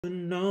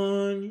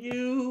On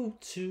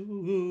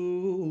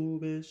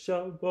YouTube, it's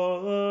your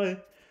boy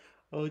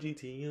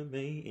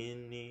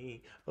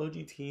Ogtmane,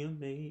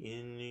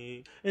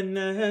 Ogtmane, and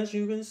as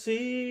you can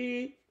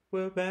see,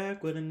 we're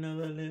back with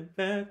another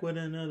video.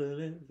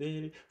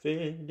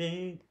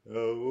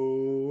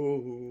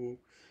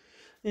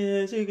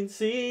 As you can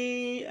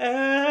see,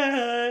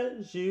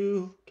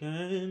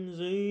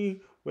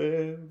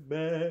 we're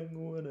back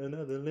with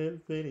another little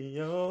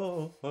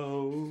video.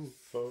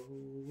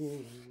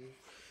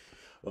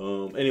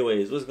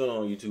 Anyways, what's going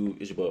on YouTube?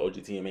 It's your boy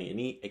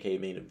Ogtmane, aka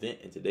Main Event,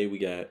 and today we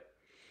got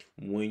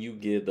When You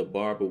Give the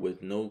Barber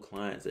with No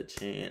Clients a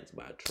Chance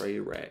by Trey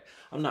Rack.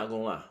 I'm not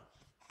gonna lie,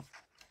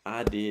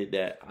 I did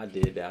that I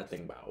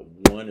think about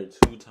 1 or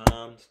 2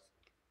 times.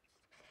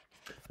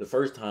 The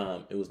first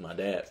time it was my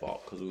dad's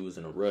fault because we was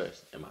in a rush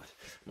and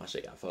my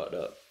shit got fucked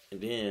up.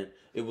 And then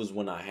it was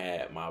when I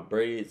had my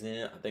braids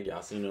in. I think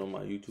y'all seen it on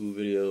my YouTube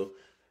video.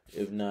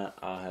 If not,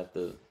 I'll have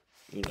to,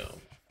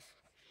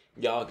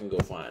 y'all can go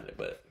find it.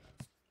 But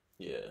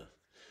yeah.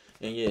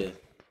 And yeah,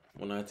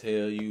 when I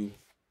tell you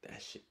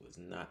that shit was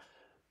not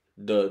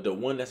the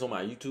one that's on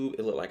my YouTube,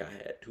 it looked like I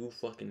had 2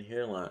 fucking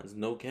hairlines,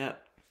 no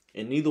cap.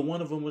 And neither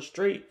one of them was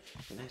straight.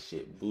 And that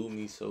shit blew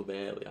me so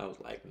badly. I was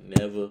like,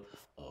 never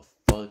a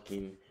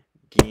fucking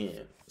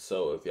again.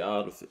 So if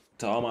y'all,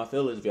 to all my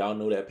fellas, if y'all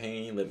know that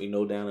pain, let me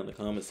know down in the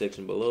comment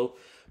section below.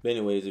 But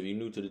anyways, if you're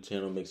new to the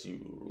channel, make sure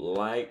you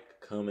like,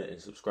 comment,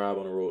 and subscribe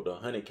on the road to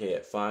 100K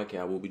at 5K.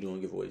 I will be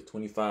doing giveaways,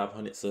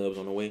 2,500 subs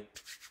on the way.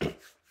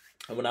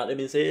 And without that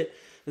being said,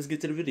 let's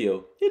get to the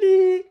video.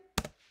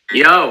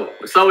 Yo,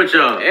 what's up with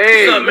y'all?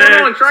 Hey, what's up,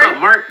 man. Trey? What's up,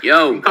 Mark?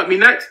 Yo. You cut me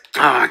next?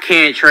 Oh, I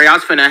can't, Trey. I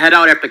was finna head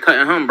out after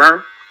cutting him,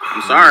 bro.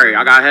 I'm sorry.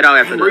 I gotta head out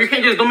after Bro, this. you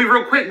can't just do me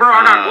real quick, bro.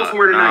 I gotta go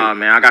somewhere tonight. Nah,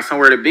 man. I got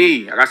somewhere to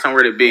be.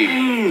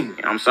 Dang.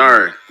 I'm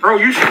sorry. Bro,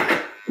 you should...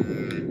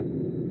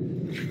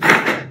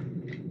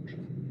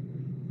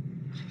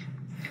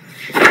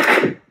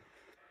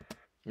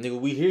 Nigga,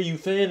 we hear you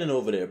fanning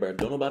over there, bro.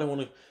 Don't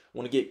nobody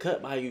wanna get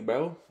cut by you,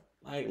 bro.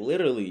 Like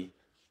literally,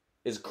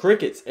 it's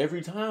crickets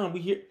every time we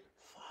hear.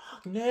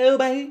 Fuck no,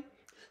 baby.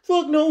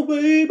 Fuck no,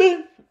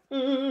 baby.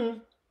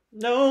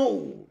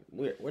 No,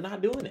 we're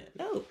not doing it.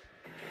 No.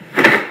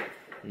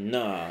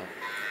 Nah.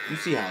 You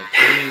see how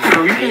clean.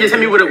 Bro, you can't just hit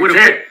me with a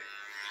champ.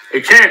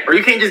 Hey, champ, bro,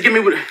 you can't just get me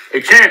with a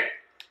champ.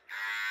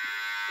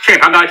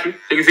 Champ, I got you.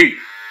 Take a seat.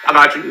 I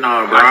got you.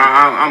 Nah, bro.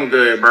 I'm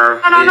good, bro.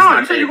 No.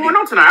 You said you going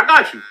out tonight. I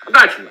got you.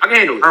 I can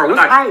handle it. Bro,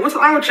 what's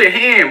wrong with your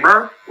hand,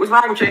 bro? What's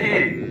wrong with your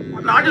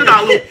hand? No, I just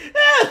got a little...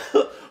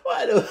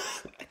 Why the...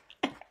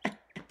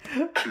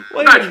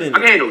 Wait a minute. I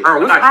can handle it.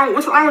 Bro,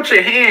 what's wrong with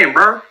your hand,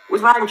 bro?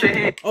 What's wrong with your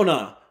hand? Oh,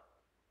 nah.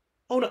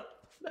 Oh, no.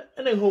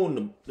 That ain't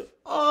holding the...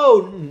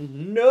 Oh,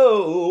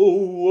 no.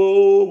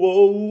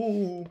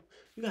 Whoa.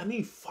 You got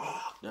me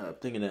fucked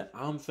up thinking that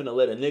I'm finna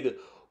let a nigga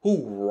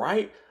who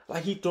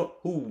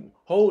who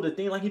hold the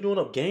thing like he doing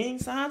up gang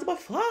signs, but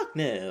fuck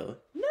now.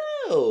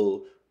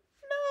 No.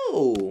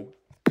 No,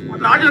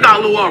 I just got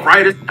a little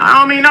arthritis. I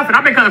don't mean nothing.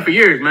 I've been cutting for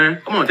years, man.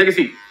 Come on, take a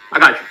seat. I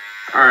got you.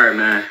 All right,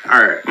 man. All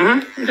right.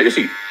 Take a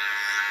seat.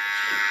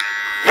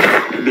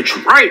 Get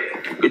you right.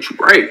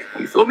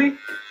 You feel me?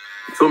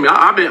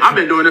 I've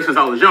been doing this since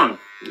I was young.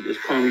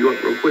 Just comb you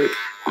up real quick.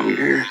 Comb your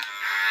hair.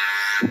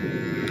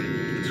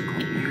 Just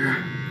comb your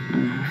hair.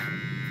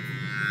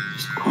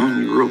 Just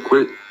comb you real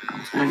quick.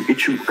 I'm saying,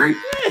 get you right.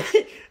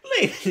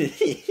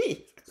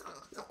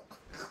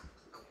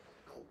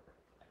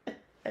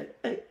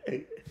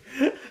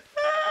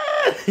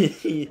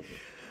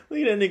 Look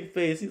at that nigga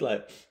face. He's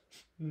like,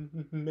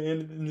 man,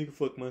 this nigga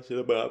fuck my shit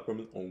up, but I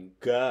promise on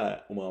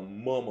God, on my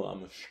mama,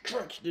 I'ma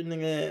stretch this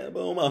nigga ass,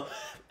 but on my...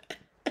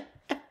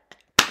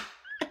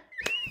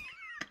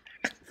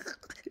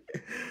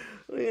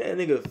 Look at that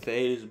nigga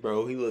face,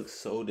 bro. He looks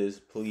so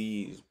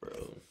displeased,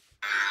 bro.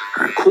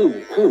 All right, cool.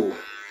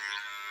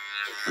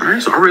 All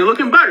right, so already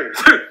looking better.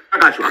 I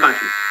got you. I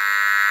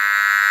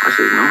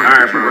said, no. All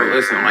right, bro.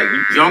 Listen, like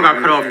you don't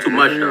got cut off too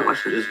much, though.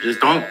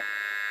 Just don't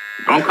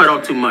cut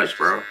off too much,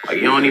 bro. Like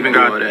you don't even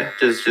got that.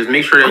 Just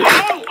make sure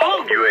that.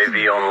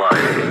 UAV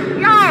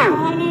online.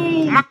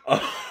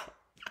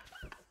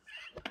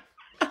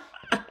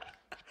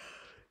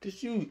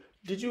 Yo.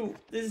 Did you?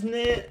 This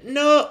man?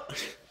 No.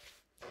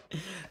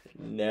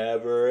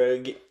 Never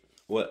again.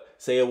 What?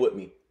 Say it with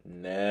me.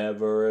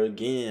 Never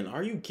again.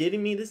 Are you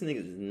kidding me? This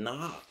nigga's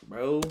not,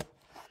 bro. Oh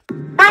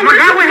my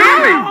God, what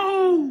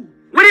happened?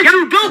 What did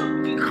you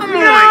do? Come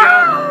on,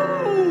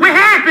 yo. What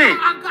happened?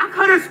 I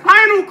cut a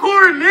spinal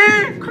cord,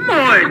 man. Come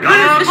on,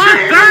 dog. This is your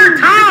 3rd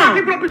time.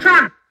 People don't be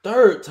trying.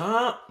 3rd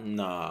time?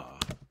 Nah.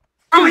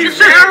 Oh, it's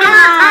your 3rd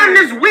time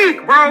this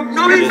week, bro.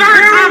 No, it's 3rd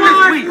time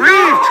this week.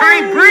 Breathe,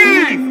 Trey,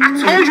 breathe. I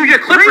told you your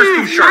clippers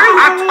too sharp.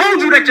 I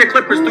told you that your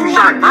clippers too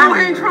sharp, bro.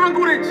 I ain't trying to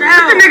go to jail.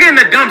 Put the nigga in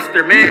the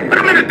dumpster, man. Put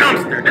him in the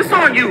dumpster. This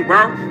on you,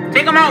 bro.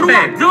 Take him out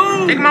back.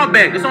 Take him out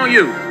back. This on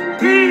you.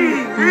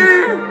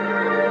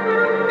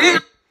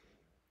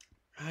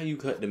 How you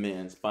cut the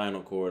man's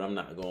spinal cord? I'm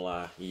not gonna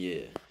lie.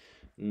 Yeah.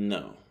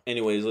 No.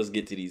 Anyways, let's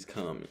get to these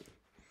comments.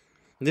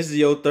 This is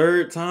your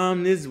 3rd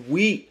time this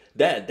week.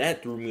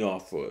 That threw me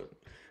off for it.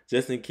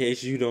 Just in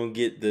case you don't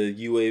get the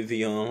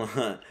UAV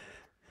online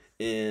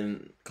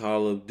in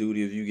Call of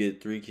Duty, if you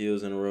get 3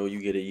 kills in a row, you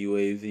get a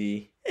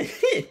UAV.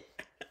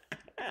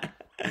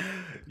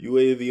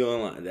 UAV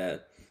online.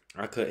 That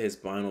I cut his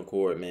spinal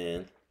cord,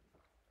 man.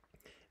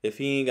 If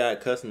he ain't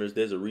got customers,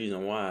 there's a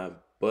reason why.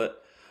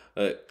 But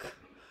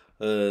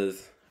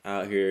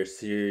out here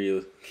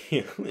serial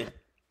killing.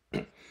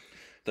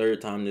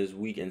 Third time this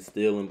week and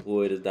still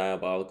employed as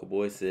diabolical.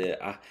 Boy said,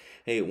 I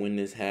hate when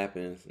this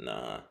happens.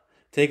 Nah.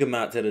 Take him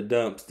out to the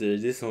dumpster.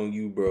 This on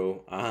you,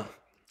 bro. I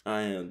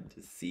am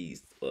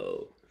deceased,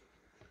 bro.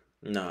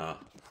 Nah,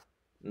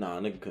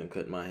 nigga couldn't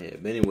cut my head.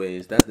 But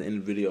anyways, that's the end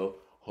of the video.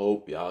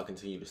 Hope y'all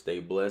continue to stay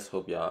blessed.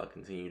 Hope y'all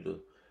continue to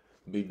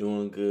be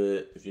doing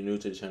good. If you're new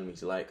to the channel, make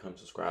sure you like, comment,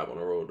 subscribe. On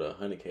the road to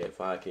 100K at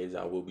 5Ks.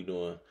 I will be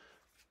doing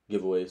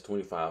giveaways,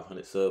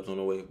 2,500 subs on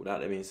the way.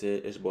 Without that being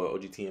said, it's your boy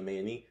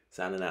Ogtmane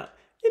signing out.